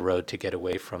onto the road to get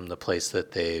away from the place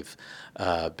that they've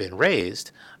been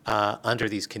raised under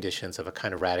these conditions of a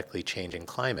kind of radically changing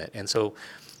climate. And so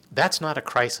that's not a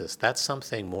crisis. That's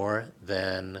something more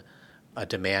than a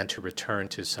demand to return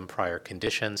to some prior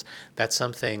conditions. That's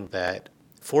something that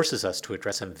forces us to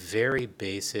address some very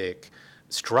basic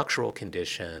structural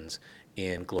conditions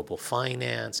in global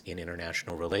finance, in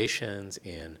international relations,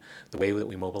 in the way that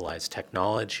we mobilize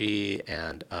technology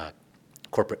and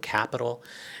corporate capital,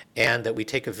 and that we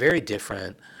take a very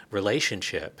different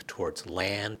relationship towards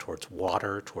land, towards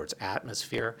water, towards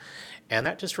atmosphere. And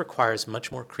that just requires much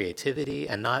more creativity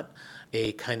and not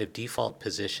a kind of default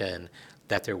position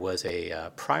that there was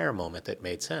a prior moment that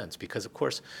made sense. Because, of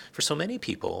course, for so many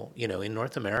people, in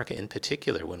North America in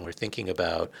particular, when we're thinking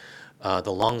about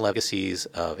the long legacies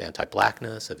of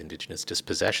anti-blackness, of indigenous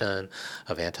dispossession,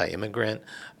 of anti-immigrant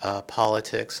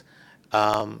politics,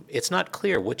 it's not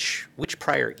clear which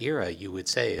prior era you would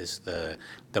say is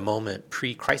the moment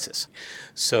pre-crisis.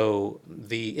 So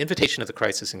the invitation of the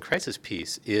Crisis in Crisis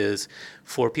piece is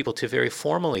for people to very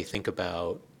formally think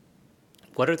about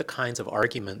what are the kinds of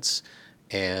arguments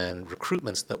and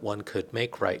recruitments that one could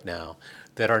make right now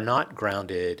that are not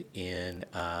grounded in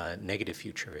negative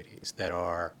futurities, that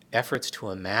are efforts to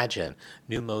imagine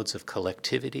new modes of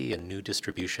collectivity and new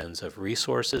distributions of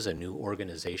resources and new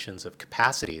organizations of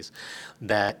capacities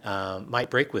that might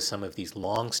break with some of these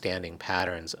long-standing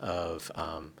patterns of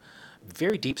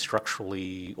very deep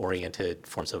structurally oriented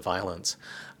forms of violence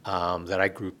that I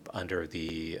group under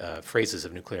the phrases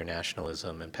of nuclear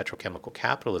nationalism and petrochemical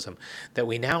capitalism, that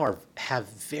we now have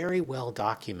very well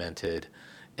documented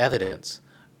evidence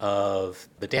of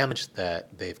the damage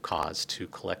that they've caused to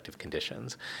collective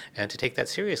conditions, and to take that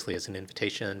seriously as an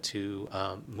invitation to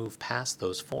move past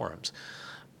those forms.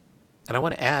 And I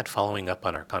want to add, following up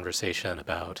on our conversation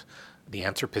about the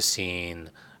Anthropocene,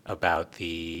 about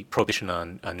the prohibition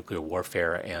on nuclear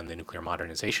warfare and the nuclear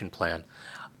modernization plan,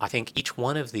 I think each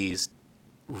one of these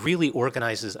really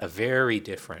organizes a very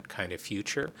different kind of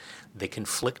future. They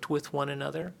conflict with one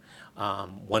another.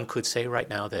 One could say right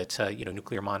now that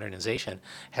nuclear modernization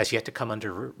has yet to come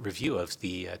under review of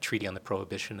the Treaty on the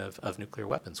Prohibition of Nuclear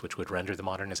Weapons, which would render the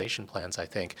modernization plans, I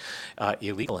think,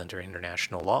 illegal under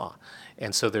international law.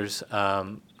 And so there's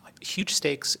huge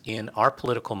stakes in our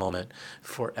political moment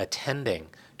for attending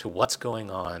to what's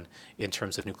going on in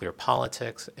terms of nuclear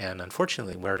politics. And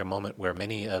unfortunately, we're at a moment where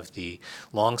many of the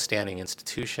long-standing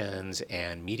institutions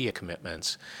and media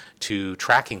commitments to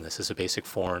tracking this as a basic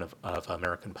form of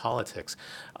American politics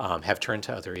have turned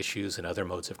to other issues and other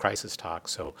modes of crisis talk.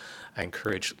 So I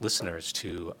encourage listeners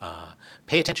to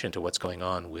pay attention to what's going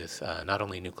on with not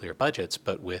only nuclear budgets,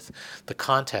 but with the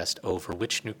contest over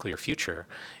which nuclear future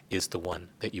is the one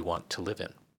that you want to live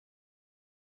in.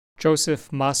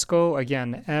 Joseph Masco,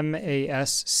 again,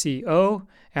 M-A-S-C-O,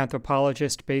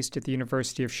 anthropologist based at the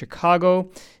University of Chicago.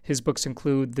 His books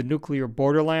include The Nuclear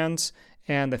Borderlands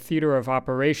and The Theater of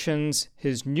Operations.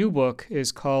 His new book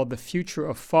is called The Future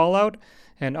of Fallout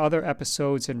and Other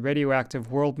Episodes in Radioactive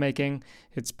Worldmaking.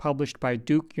 It's published by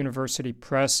Duke University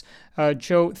Press.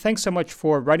 Joe, thanks so much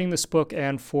for writing this book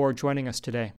and for joining us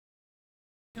today.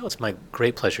 It's my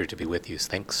great pleasure to be with you.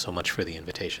 Thanks so much for the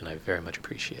invitation. I very much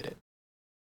appreciate it.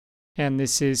 And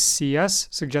this is CS,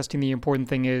 suggesting the important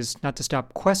thing is not to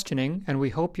stop questioning, and we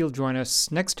hope you'll join us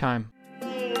next time.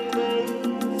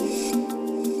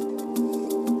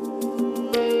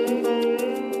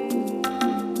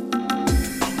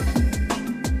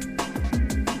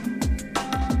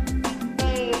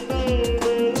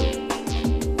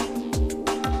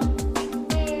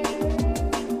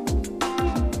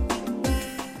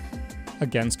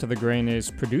 Against the Grain is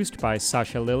produced by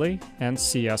Sasha Lilly and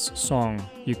C.S. Song.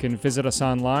 You can visit us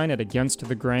online at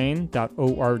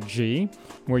againstthegrain.org,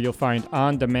 where you'll find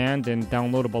on-demand and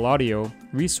downloadable audio,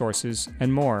 resources,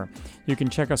 and more. You can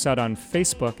check us out on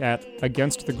Facebook at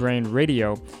Against the Grain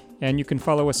Radio, and you can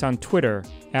follow us on Twitter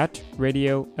at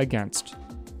Radio Against.